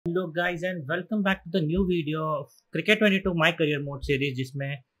Hello guys and welcome back to the new video of cricket 22 my career mode series,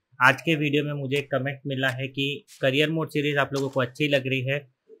 जिसमें आज के video में मुझे एक कमेंट मिला है कि करियर मोड सीरीज आप लोगों को अच्छी लग रही है,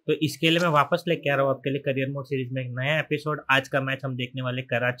 तो इसके लिए मैं वापस लेके आ रहा हूँ आपके लिए करियर मोड सीरीज में एक नया एपिसोड। आज का मैच हम देखने वाले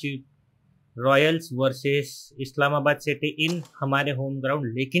Karachi Royals versus Islamabad city in हमारे होम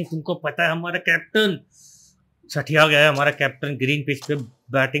ग्राउंड। लेकिन तुमको पता है हमारा कैप्टन सठिया गया है, हमारा कैप्टन ग्रीन पिच पे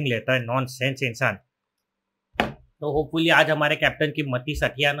बैटिंग लेता है, नॉन सेंस इंसान। तो होपफुली आज हमारे कैप्टन की मति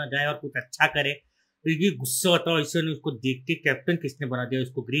सठिया ना जाए और कुछ अच्छा करे। तो ये गुस्सा होता है ऐसे, उसको देख के कैप्टन किसने बना दिया,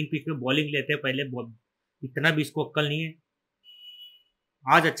 उसको ग्रीन पिच पे बॉलिंग लेते हैं पहले, इतना भी इसको अक्ल नहीं है।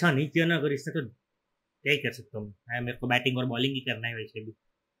 आज अच्छा नहीं किया ना, अगर इसने तो क्या ही कर सकता हूँ मैं, मेरे को बैटिंग और बॉलिंग ही करना है, वैसे भी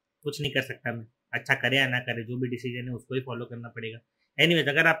कुछ नहीं कर सकता मैं। अच्छा करे या ना करे, जो भी डिसीजन है उसको ही फॉलो करना पड़ेगा। एनीवेज,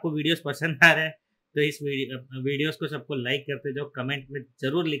 अगर आपको वीडियोस पसंद आ रहा है तो इस वीडियोस को सबको लाइक करते जाओ, कमेंट में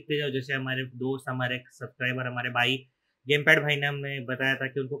जरूर लिखते जाओ। जैसे हमारे दोस्त, हमारे सब्सक्राइबर, हमारे भाई गेम पैड भाई ने हमें बताया था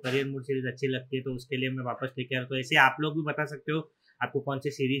कि उनको करियर मोड सीरीज अच्छी लगती है, तो उसके लिए मैं वापस लेके आया। तो ऐसे आप लोग भी बता सकते हो आपको कौन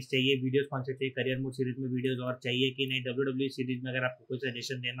सी सीरीज चाहिए, वीडियोस कौन से चाहिए, करियर मोड सीरीज में वीडियोस और चाहिए कि नहीं। WWE सीरीज में अगर आपको कोई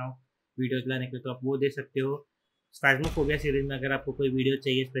सजेशन देना हो वीडियोस लाने के, तो आप वो दे सकते हो। स्पैज़्मोफोबिया सीरीज में अगर आपको कोई वीडियो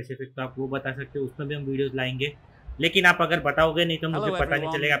चाहिए स्पेसिफिक, तो आप वो बता सकते हो, उसमें भी हम वीडियोस लाएंगे। लेकिन आप अगर बताओगे नहीं तो मुझे पता नहीं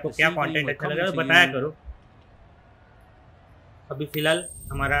चलेगा आपको क्या कंटेंट अच्छा लगा, तो बताया करो। अभी फिलहाल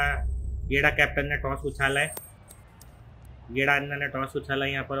हमारा गेड़ा कैप्टन ने टॉस उछाला है, गेड़ा अन्ना ने टॉस उछाला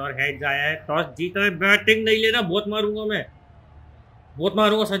यहाँ पर और हेड्स आया है, टॉस जीता है। बैटिंग नहीं लेना, बहुत मारूंगा मैं, बहुत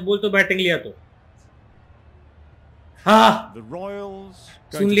मारूंगा, सच बोल तो बैटिंग लिया तो। हाँ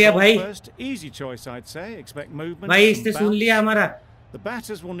सुन लिया भाई, भाई इसने सुन लिया हमारा। The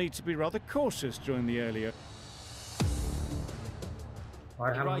batters will need to be rather cautious during the earlier.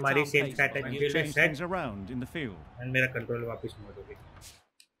 और हम हमारी सेम स्ट्रेटजी ले set around in the field. And मेरा कंट्रोल वापस मोड हो गया।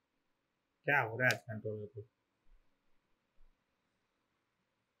 क्या हो रहा है आज कंट्रोल को?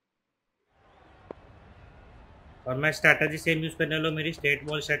 और मैं स्ट्रेटजी सेम यूज करने लो, मेरी स्ट्रेट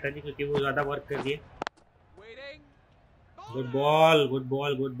बॉल स्ट्रेटजी, क्योंकि वो ज्यादा वर्क कर रही है। Good ball, good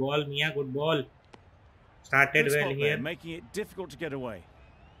ball, good ball Miyan, good ball. Started well here, making it difficult to get away.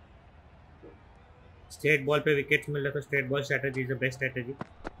 Straight ball पे विकेट्स मिल रहे, तो straight ball strategy is the best strategy.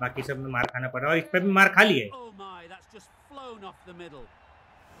 बाकी सब में मार खाना पड़ा और इस पे भी मार खा लिए।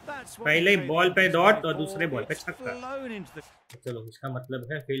 पहले बॉल पे डॉट और दूसरे बॉल पे छक्का। चलो इसका मतलब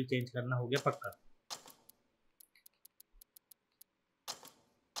है फील्ड चेंज करना हो गया पक्का।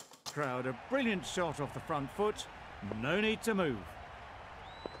 Crowd, a brilliant shot off the front foot. No need to move.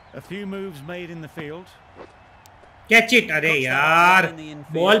 A few moves made in the field. Catch it. अरे यार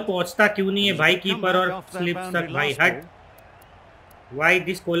बॉल पहुंचता क्यों नहीं है भाई कीपर और स्लिप्स तक भाई, हट। Why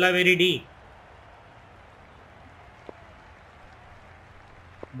this Kolaveri D.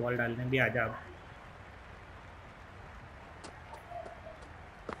 Ball डालने भी आ जा।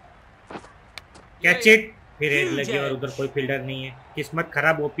 कैच इट, फिर हेड लगी और उधर कोई फील्डर नहीं है। किस्मत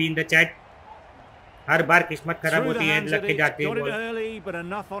खराब, ओपी इन द चैट। हर बार किस्मत खराब होती है, लग के जाती है ball.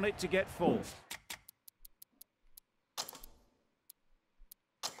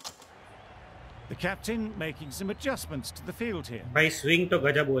 The captain making some adjustments to the field here. भाई स्विंग तो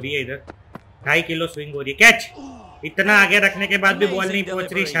गजब हो रही है इधर, 2.5 किलो स्विंग हो रही है। कैच, इतना आगे रखने के बाद भी बॉल नहीं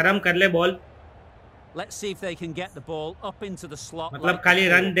पहुंच रही, शर्म कर ले ball. Let's see if they can get the ball up into the slot. मतलब खाली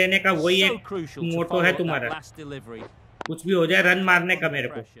रन देने का वही एक मोटो है तुम्हारा, कुछ भी हो जाए रन मारने का, मेरे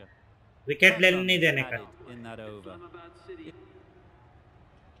को विकेट लेने नहीं देने का।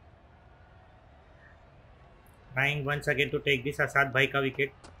 Trying once again to take this Asad भाई का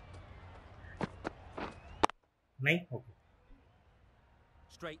विकेट नहीं। Okay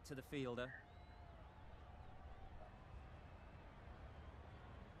Straight to the fielder.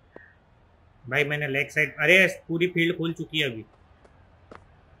 भाई मैंने लेग साइड, अरे पूरी फील्ड खुल चुकी है अभी,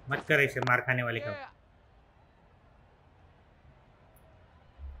 मत कर ऐसे मार खाने वाले का।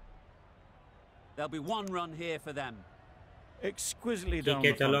 There'll be one run here for them. Exquisitely done. ठीक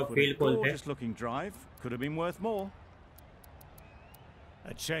है चलो फील्ड खोलते हैं। Gorgeous looking drive, could have been worth more.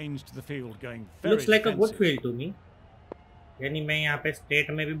 A change to the field going very looks like a good field to me। यानी मैं यहाँ पे state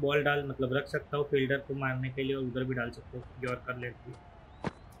में भी बॉल डाल मतलब रख सकता हूँ फील्डर को मारने के लिए, और उधर भी डाल सकता हूँ यॉर्कर लेती।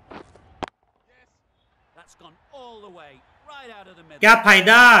 क्या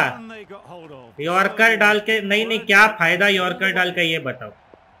फायदा यॉर्कर डाल के? नहीं नहीं, क्या फायदा यॉर्कर डाल के, ये बताओ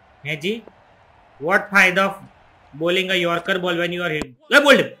है जी। व्हाट फायदा of bowling a yorker ball when you are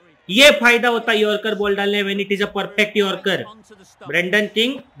bold? ये फायदा होता है यॉर्कर बॉल डालने when it is a perfect yorker. Brendon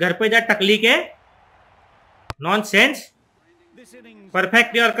king घर पे जा टकली के, नॉनसेंस।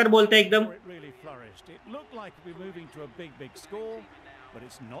 परफेक्ट यॉर्कर बोलते हैं एकदम।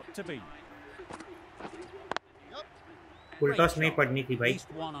 फुल Great टॉस नहीं shot. पड़नी थी At भाई।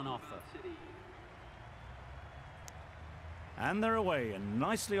 least one on offer. And they're away and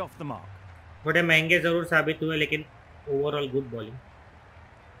nicely off the mark. थोड़े महंगे जरूर साबित हुए लेकिन ओवरऑल गुड बॉलिंग।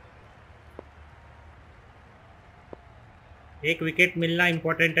 एक विकेट मिलना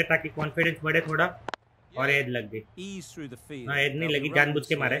इंपॉर्टेंट है ताकि कॉन्फिडेंस बढ़े थोड़ा, और एज लग गई। Ease through the field. हाँ, एज नहीं There'll लगी, be जानबूझ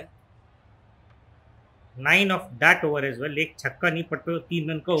के runs मारा here. है। 9 of that over as well, एक छक्का नहीं पड़ते 3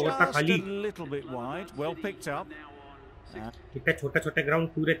 रन का ओवर था Just खाली। a little bit wide. Well picked up. कितना छोटा छोटा ग्राउंड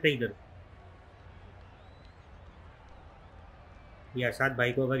पूरे थे इधर। ये अरशद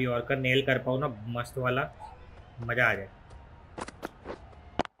भाई को अगर यॉर्कर नेल कर पाओ ना मस्त वाला, मजा आ जाए।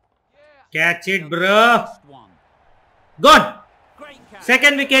 Catch it bro, Just one. Gone. Great catch.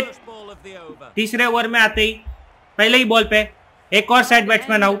 Second wicket. First ball of the over. तीसरे ओवर में आते ही पहले ही बॉल पे एक और side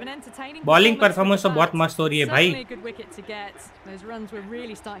batsman out. Bowling performance तो बहुत मस्त हो रही है भाई।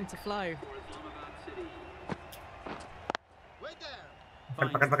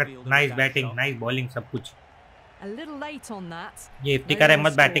 पकड़ पकड़, नाइस बैटिंग, नाइस बॉलिंग, सब कुछ। ये इफ्तिकार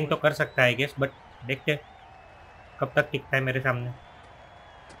अहमद बैटिंग तो कर सकता है गेस, बट देखते कब तक टिकता है मेरे सामने।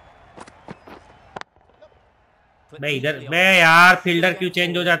 भाई इधर बे यार, फील्डर क्यों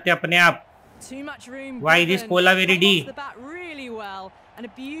चेंज हो जाते हैं अपने आप? Why this Kolaveri D? Really well, and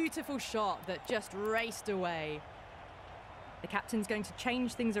a beautiful shot that just raced away. The captain's going to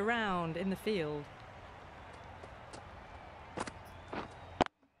change things around in the field.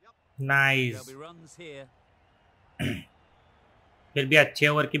 Nice. There'll be runs here. फिर भी अच्छे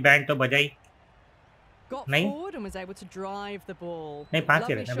over की band तो बजाई Got नहीं? forward and was able to drive the ball. नहीं, 5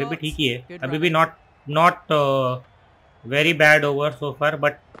 ही Lovely run, अभी भी shot, ठीक ही है। good अभी भी running. Not very bad over so far,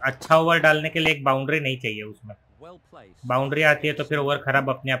 but अच्छा ओवर डालने के लिए एक बाउंड्री नहीं चाहिए उसमें। Well placed. बाउंड्री आती है तो फिर ओवर खराब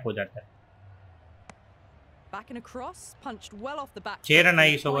अपने आप हो जाता है। Back and across, punched well off the back. 6 run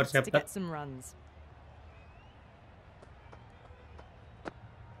I foot, इस ओवर points से अब to तक। get some runs.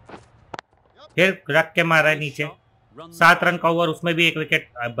 फिर रख के मारा है नीचे। Runs 7 रन का ओवर, उसमें भी एक विकेट।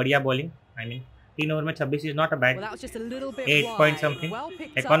 बढ़िया बॉलिंग, आई मीन 3 ओवर में 26 is not a bad. Well, that was just a little bit 8 point wide. Something. Well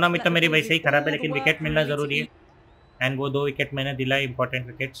picked up, economy let तो the मेरी ball वैसे ही do खराब है, all लेकिन the विकेट work मिलना really जरूरी है। to एंड वो 2 विकेट मैंने दिलाए, इंपॉर्टेंट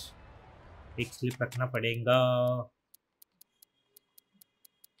विकेट्स। एक स्लिप रखना पड़ेगा,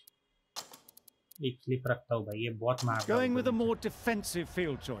 एक स्लिप रखता हूँ भाई, ये बहुत मार रहा Going with a हूँ। more defensive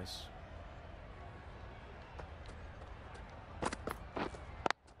field choice.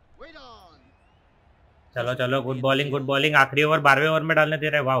 चलो चलो, गुड बॉलिंग गुड बॉलिंग। आखिरी ओवर 12वें ओवर में डालने दे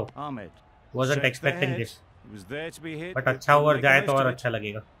रहे हैं। Wow, Ahmed. Wasn't checks the expecting head. This, He was there to be hit. But but अच्छा couldn't ओवर make the जाए most तो और of it. अच्छा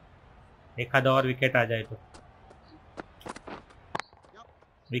लगेगा। एक आधा और विकेट आ जाए तो।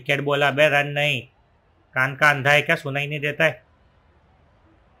 विकेट बोला बे, रन नहीं। कान का अंधा है क्या, सुनाई नहीं देता है?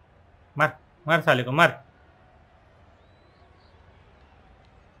 मर मर साले को, मर।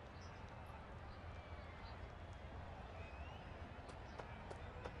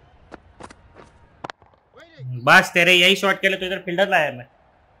 बस तेरे यही शॉट के लिए तो इधर फील्डर लाया मैं।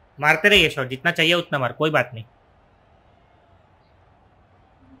 मारते रहिए शॉट, जितना चाहिए उतना मार, कोई बात नहीं।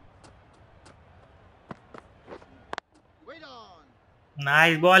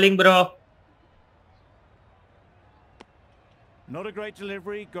 Nice bowling bro. Not a great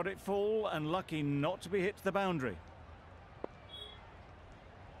delivery, got it full and lucky not to be hit to the boundary.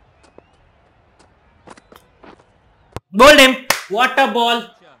 Bold him, what a ball,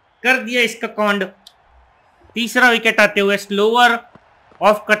 कर दिया इसका कॉन्ड। तीसरा विकेट आते हुए स्लोअर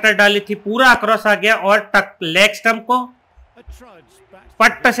ऑफ कटर डाली थी, पूरा अक्रॉस आ गया और टक लेग स्टंप को A trudge back to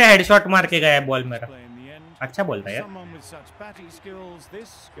पट्ट से हेडशॉट मार के गया बॉल मेरा। play in the end. अच्छा बोल रहा है यार। Someone with such batting skills,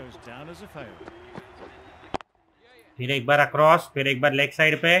 this goes down as a fail. फिर एक बार अक्रॉस, फिर एक बार लेग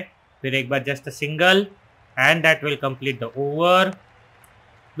साइड पे, फिर एक बार just single, and that will complete the over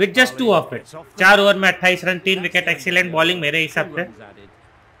with just 2 of it. 4 over में 28 रन, 3 विकेट, एक्सीलेंट बॉलिंग मेरे हिसाब Two से। runs added.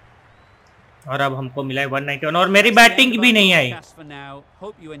 और अब हमको मिला है 191 और मेरी बैटिंग भी नहीं आई। Podcast for now.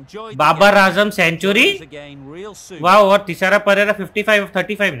 Hope you enjoyed the Babar game. Azam century, Join us again real soon. वाह। और तीसरा परेरा 55 ऑफ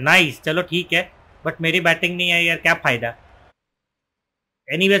 35, नाइस। चलो ठीक है, बट मेरी बैटिंग नहीं आई यार, क्या फायदा।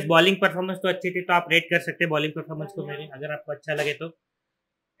 एनीवेज, बॉलिंग परफॉर्मेंस तो अच्छी थी, तो आप रेट कर सकते हैं बॉलिंग परफॉर्मेंस को मेरे, अगर आपको अच्छा लगे तो।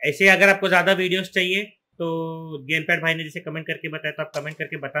 ऐसे अगर आपको ज़्यादा वीडियोस चाहिए तो गेम पैड भाई ने जैसे कमेंट करके बताया, तो आप कमेंट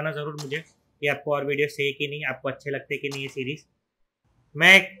करके बताना ज़रूर मुझे कि आपको और वीडियोस चाहिए कि नहीं, आपको अच्छे लगते कि नहीं ये सीरीज़।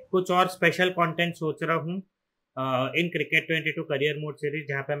 मैं कुछ और स्पेशल कंटेंट सोच रहा हूँ in cricket 22 career mode series,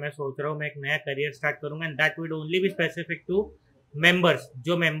 जहाँ पे मैं सोच रहा हूँ मैं एक नया करियर स्टार्ट करूँगा, and that would only be specific two members.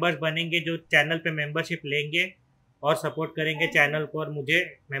 जो मेंबर्स बनेंगे, जो चैनल पे मेंबरशिप लेंगे और सपोर्ट करेंगे चैनल को और मुझे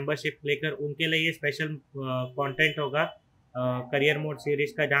मेंबरशिप लेकर, उनके लिए ये स्पेशल कंटेंट होगा। करियर मोड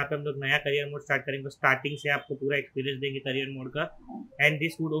सीरीज का, जहाँ पे हम लोग नया करियर मोड स्टार्ट करेंगे। स्टार्टिंग से आपको पूरा एक्सपीरियंस देंगे करियर मोड का। And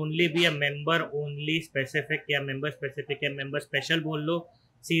this would only be a member only specific या मेंबर स्पेसिफिक या मेंबर स्पेशल बोल लो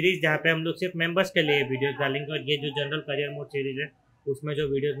सीरीज, जहाँ पे हम लोग सिर्फ मेंबर्स के लिए वीडियोस डालेंगे। और ये जो जनरल करियर मोड सीरीज है उसमें जो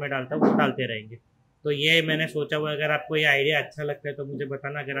वीडियोस मैं डालता हूँ वो डालते रहेंगे। तो ये मैंने सोचा हुआ, अगर आपको ये आइडिया अच्छा लगता है तो मुझे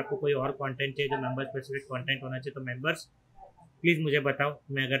बताना। अगर आपको कोई और कंटेंट चाहिए जो मेंबर स्पेसिफिक कंटेंट होना चाहिए तो मेंबर्स प्लीज़ मुझे बताओ,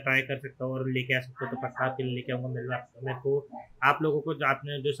 मैं अगर ट्राई कर सकता हूँ और लेके आ सकता हूँ तो पक्का आपके लिए लेके आऊँगा। मेरे को आप लोगों को जो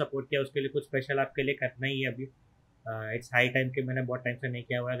आपने जो सपोर्ट किया उसके लिए कुछ स्पेशल आपके लिए करना ही है अभी। इट्स हाई टाइम कि मैंने बहुत टाइम से नहीं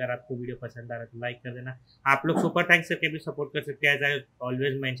किया हुआ है। अगर आपको वीडियो पसंद आ रहा है तो लाइक कर देना। आप लोग सुपर थैंक्स करके भी सपोर्ट कर सकते हैं, as I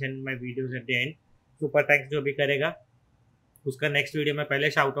always mention my videos at the end. Super thanks जो भी करेगा उसका नेक्स्ट वीडियो में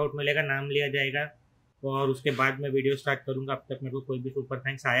पहले शाउट आउट मिलेगा, नाम लिया जाएगा और उसके बाद मैं वीडियो स्टार्ट करूँगा। अब तक मेरे को कोई भी सुपर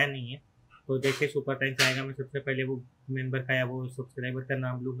थैंक्स आया नहीं है, तो जैसे सुपर थैंक्स आएगा मैं सबसे पहले वो मेंबर का या वो सब्सक्राइबर का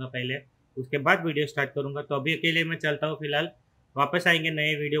नाम लूँगा पहले, उसके बाद वीडियो स्टार्ट करूँगा। तो अभी के लिए मैं चलता हूँ फिलहाल, वापस आएंगे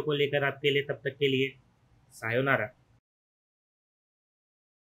नए वीडियो को लेकर आपके लिए। तब तक के लिए सायोनारा।